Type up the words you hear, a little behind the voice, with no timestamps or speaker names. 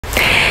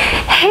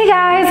Hey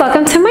guys,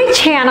 welcome to my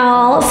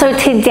channel. So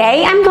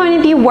today I'm going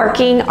to be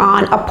working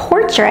on a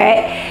portrait,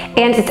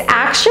 and it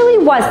actually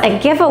was a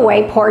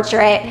giveaway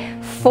portrait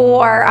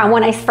for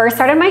when I first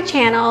started my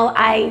channel.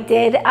 I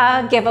did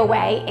a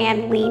giveaway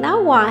and Lena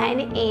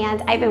won,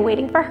 and I've been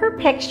waiting for her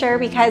picture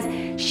because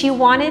she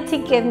wanted to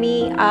give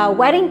me a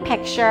wedding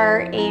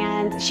picture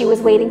and she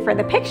was waiting for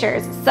the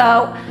pictures.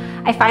 So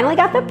I finally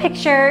got the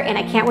picture and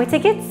I can't wait to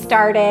get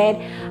started.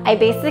 I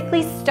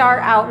basically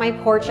start out my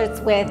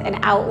portraits with an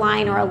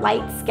outline or a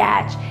light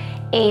sketch,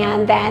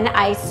 and then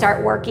I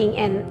start working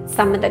in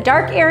some of the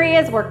dark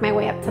areas, work my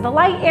way up to the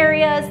light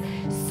areas.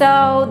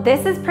 So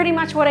this is pretty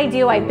much what I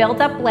do. I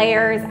build up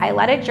layers, I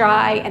let it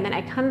dry, and then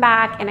I come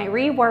back and I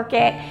rework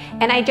it,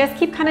 and I just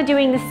keep kind of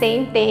doing the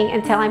same thing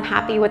until I'm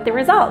happy with the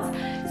results.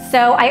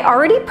 So I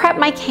already prepped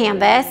my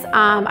canvas.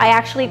 I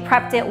actually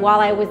prepped it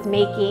while I was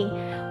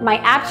making my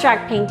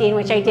abstract painting,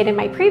 which I did in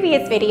my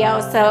previous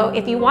video. So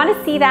if you want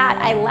to see that,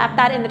 I left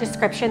that in the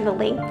description, the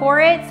link for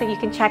it, so you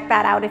can check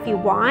that out if you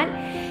want.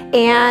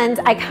 And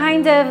I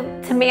kind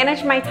of, to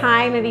manage my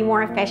time and be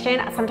more efficient,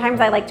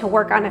 sometimes I like to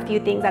work on a few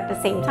things at the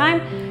same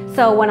time.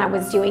 So when I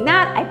was doing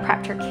that, I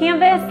prepped her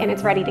canvas and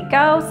it's ready to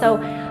go. So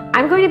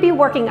I'm going to be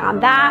working on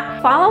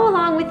that. Follow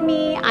along with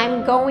me.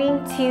 I'm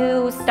going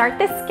to start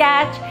the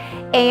sketch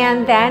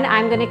and then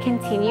I'm going to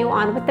continue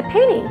on with the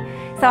painting.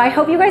 So I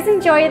hope you guys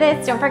enjoy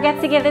this. Don't forget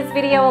to give this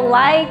video a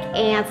like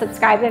and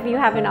subscribe if you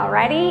haven't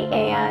already,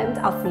 and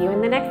I'll see you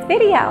in the next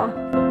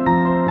video.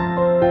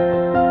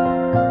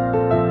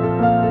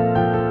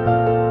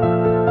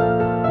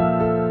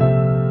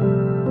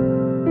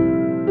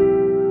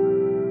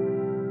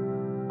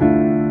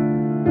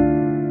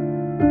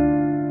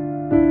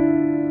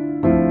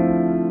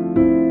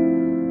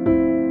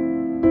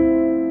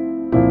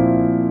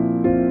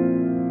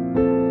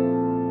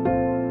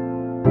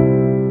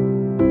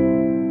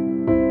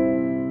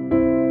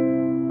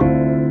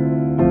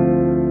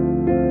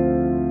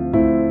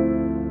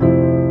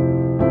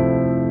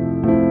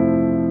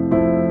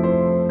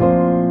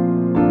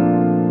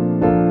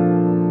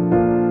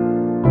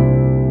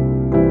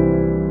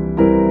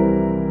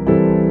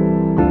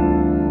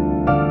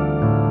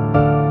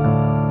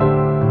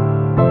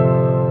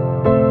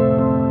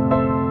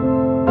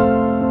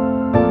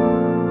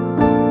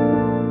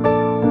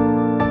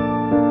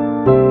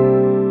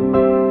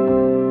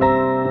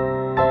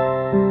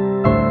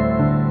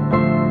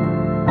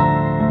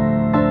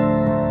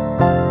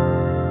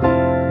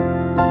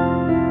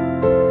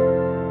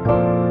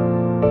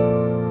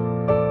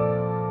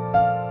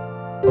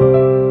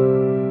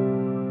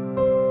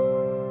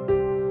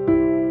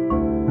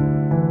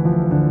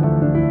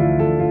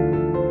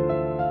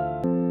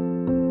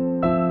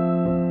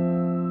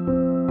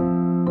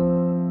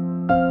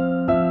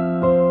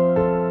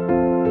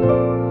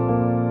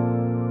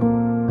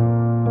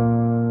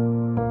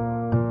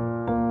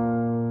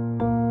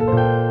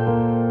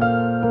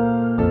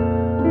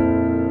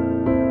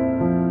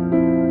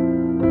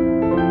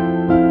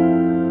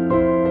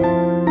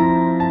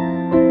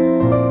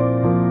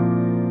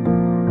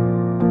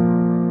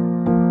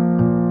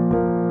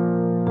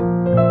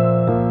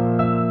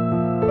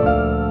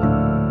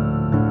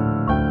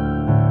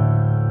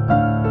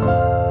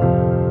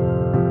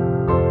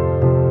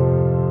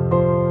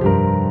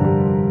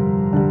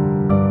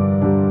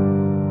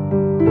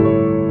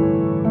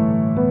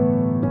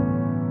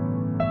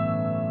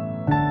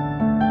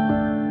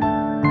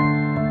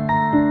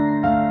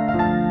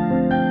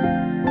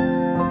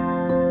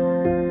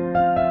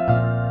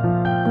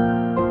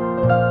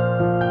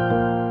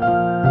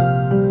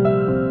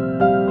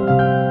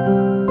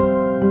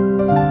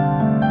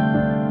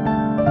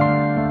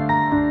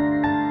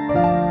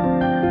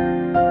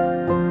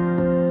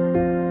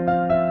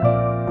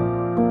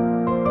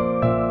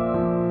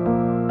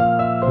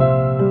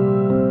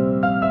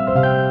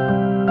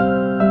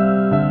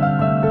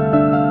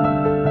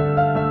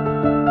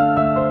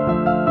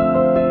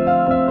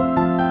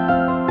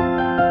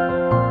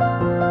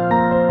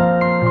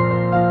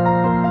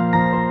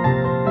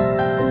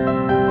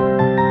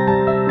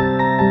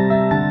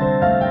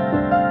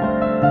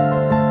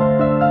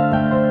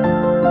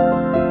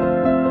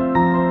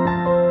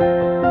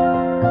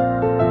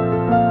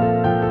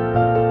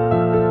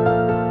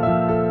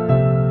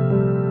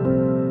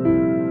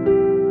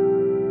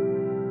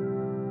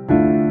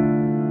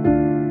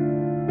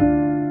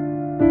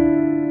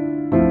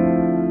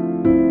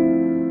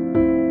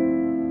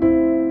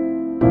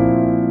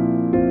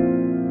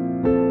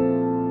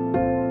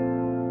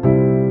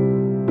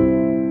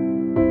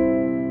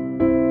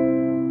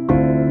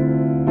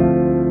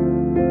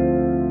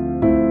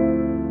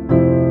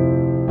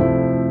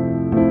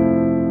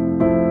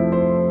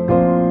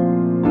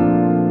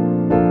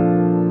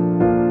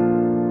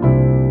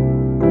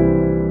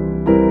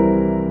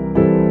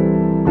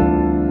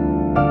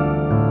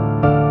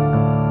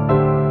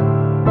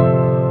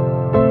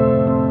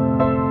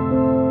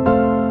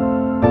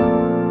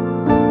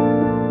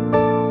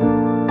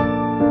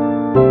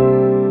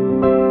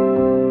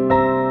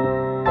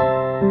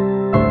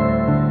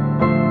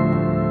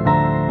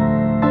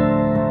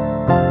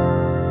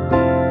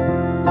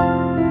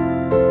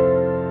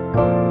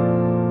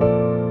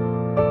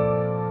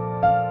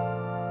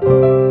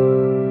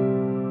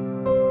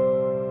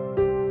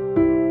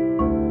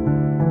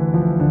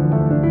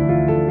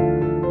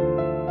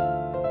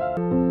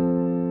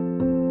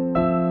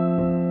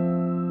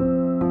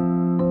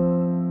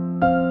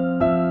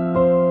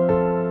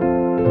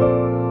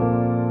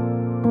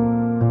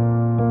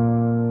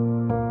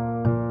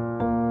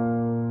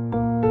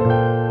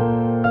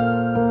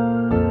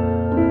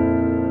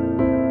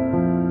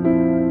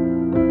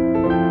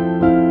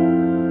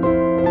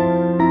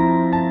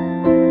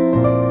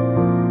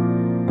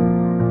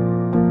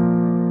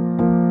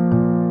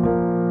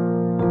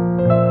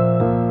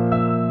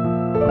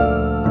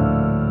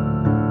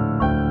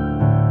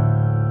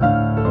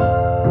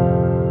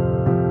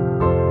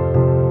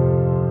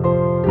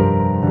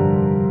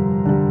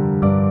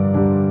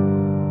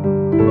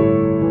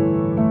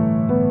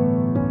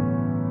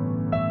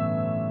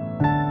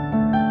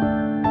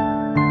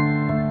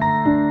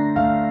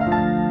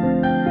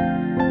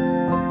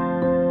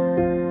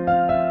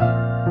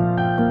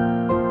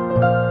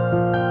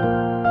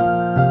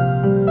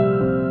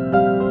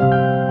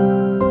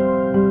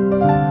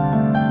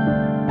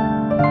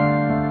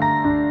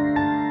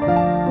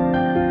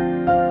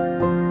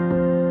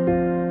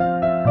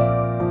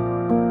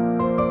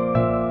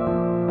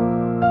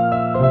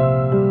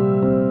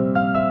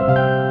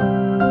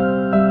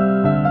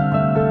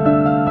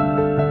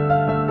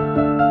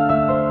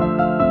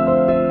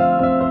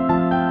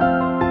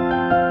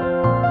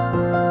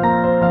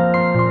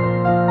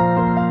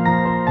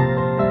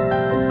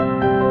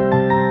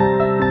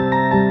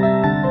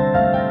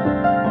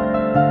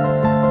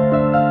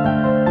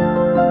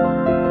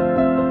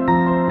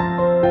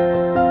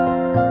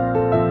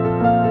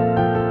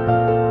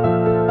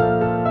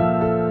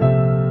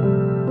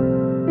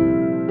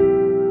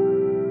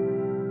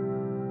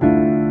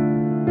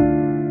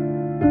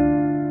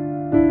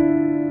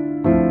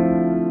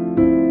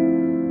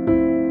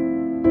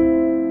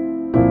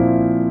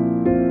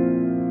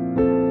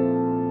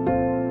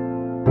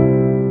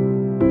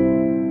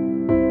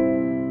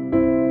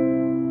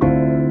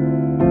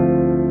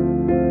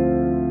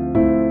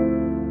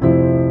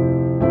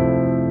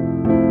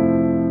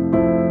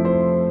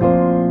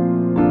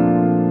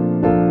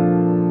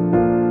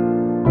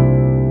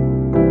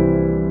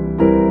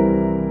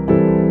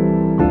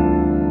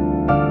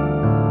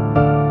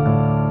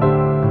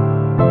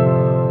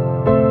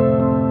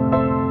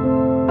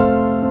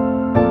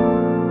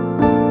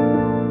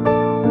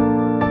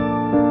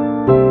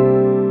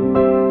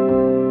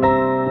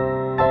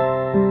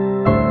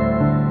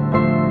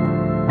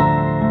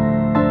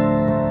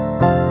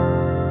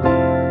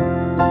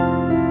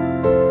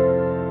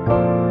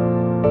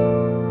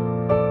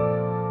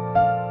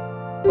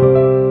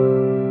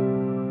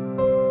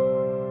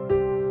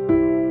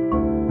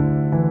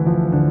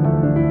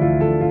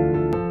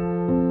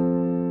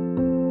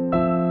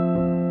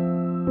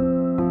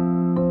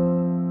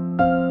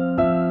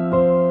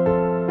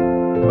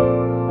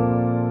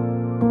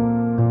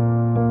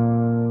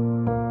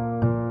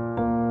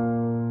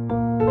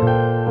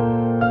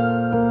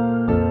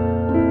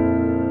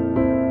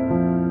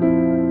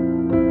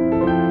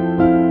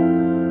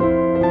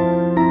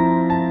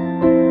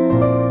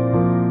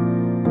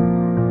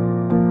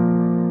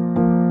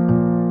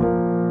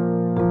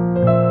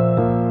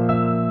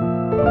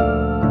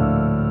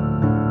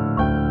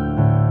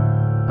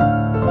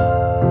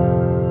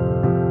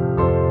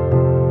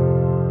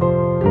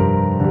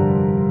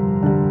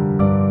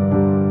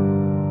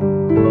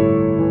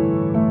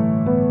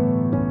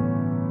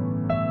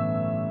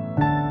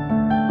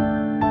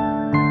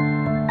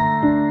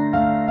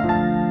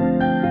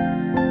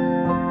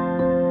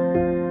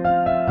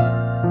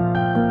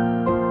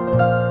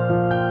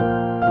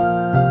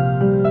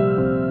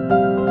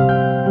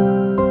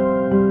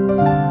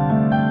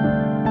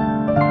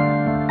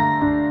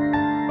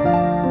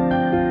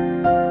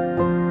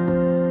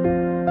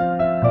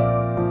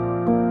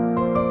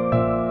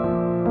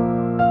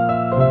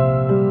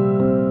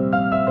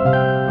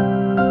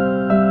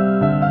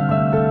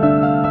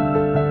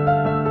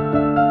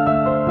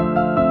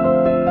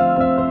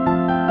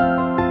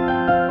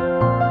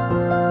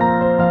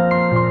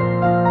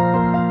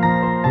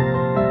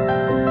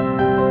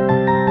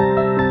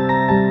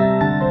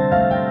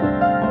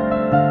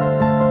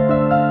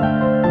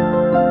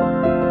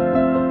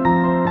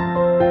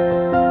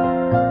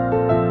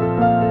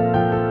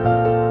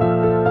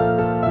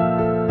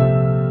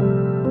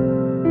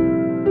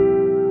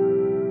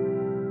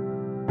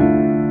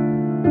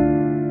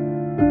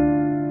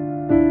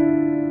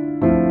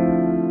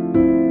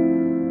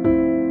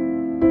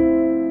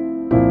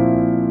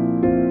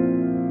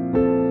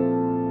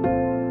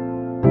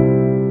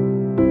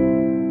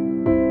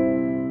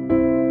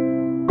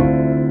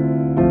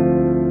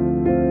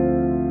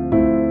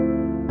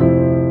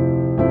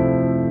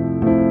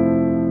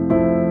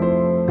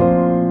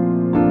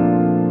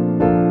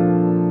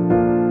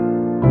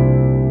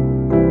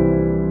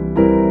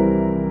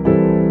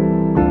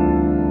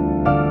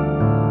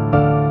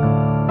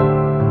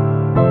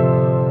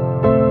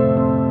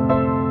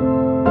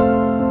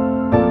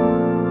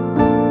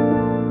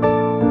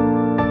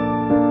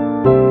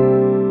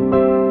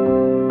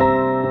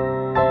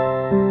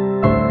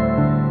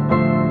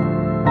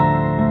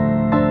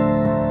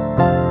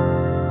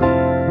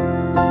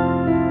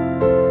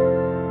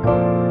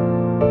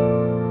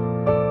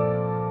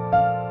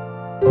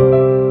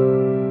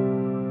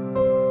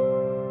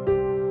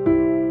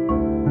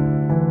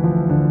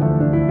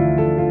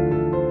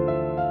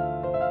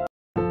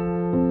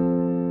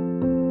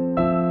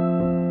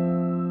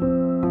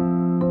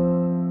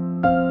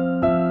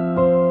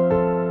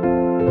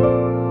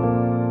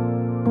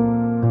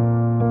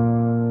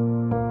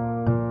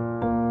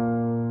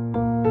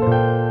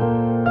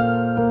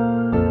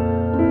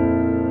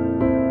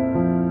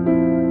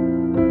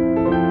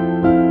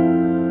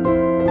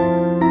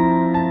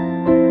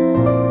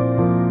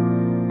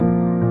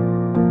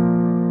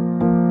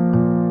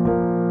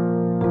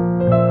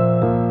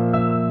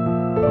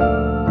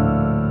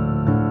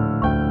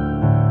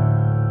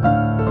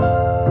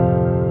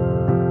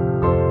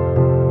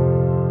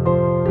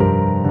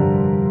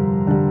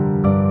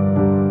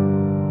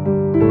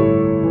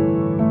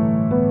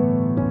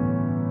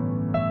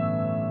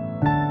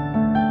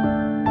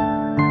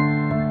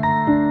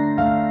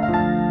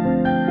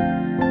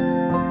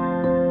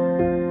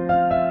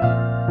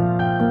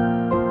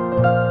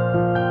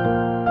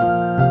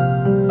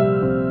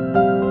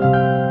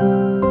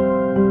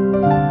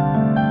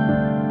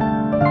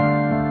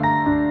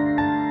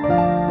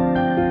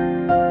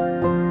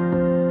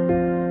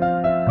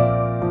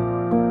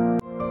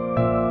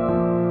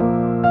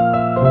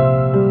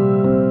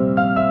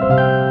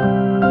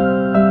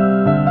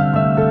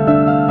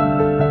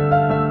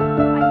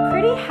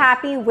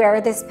 happy where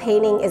this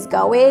painting is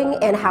going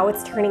and how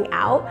it's turning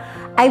out.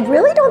 I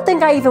really don't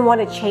think I even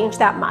want to change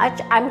that much.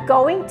 I'm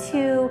going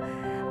to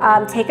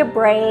take a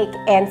break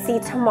and see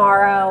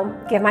tomorrow,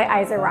 give my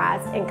eyes a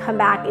rest, and come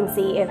back and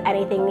see if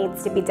anything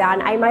needs to be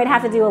done. I might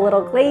have to do a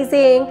little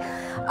glazing,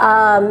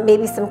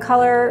 maybe some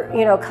color,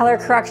 color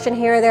correction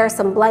here or there,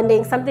 some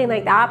blending, something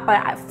like that.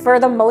 But for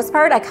the most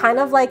part, I kind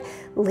of like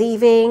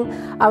leaving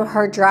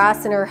her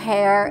dress and her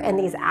hair and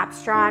these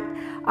abstract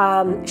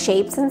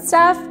shapes and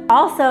stuff.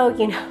 Also,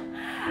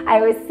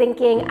 I was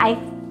thinking, I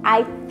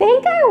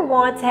think I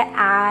want to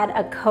add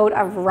a coat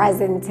of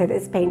resin to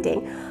this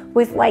painting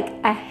with like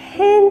a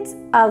hint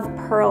of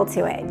pearl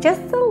to it,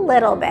 just a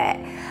little bit.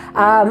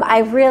 I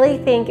really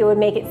think it would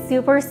make it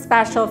super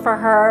special for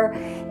her,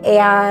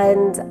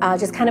 and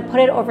just kind of put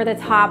it over the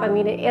top. I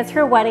mean, it is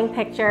her wedding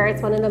picture.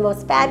 It's one of the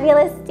most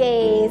fabulous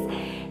days,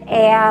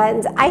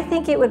 and I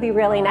think it would be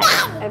really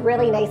nice, a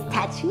really nice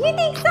touch. You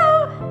think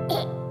so?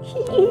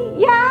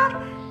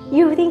 Yeah?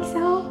 You think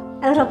so?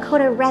 A little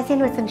coat of resin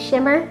with some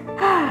shimmer?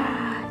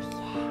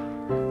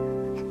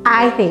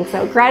 I think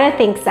so. Greta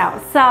thinks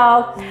so.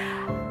 So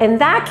in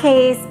that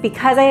case,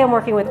 because I am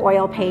working with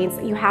oil paints,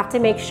 you have to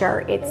make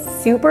sure it's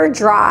super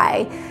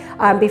dry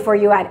before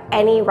you add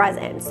any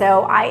resin.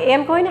 So I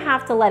am going to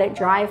have to let it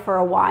dry for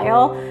a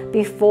while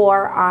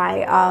before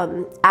I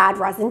add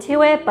resin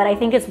to it, but I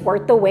think it's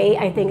worth the wait.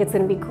 I think it's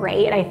gonna be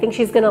great, and I think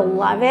she's gonna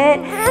love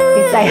it,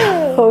 because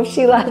I hope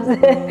she loves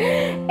it.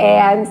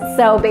 And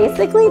so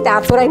basically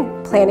that's what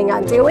I'm planning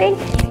on doing,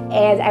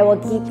 and I will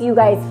keep you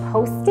guys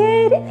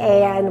posted,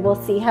 and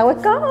we'll see how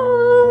it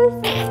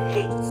goes.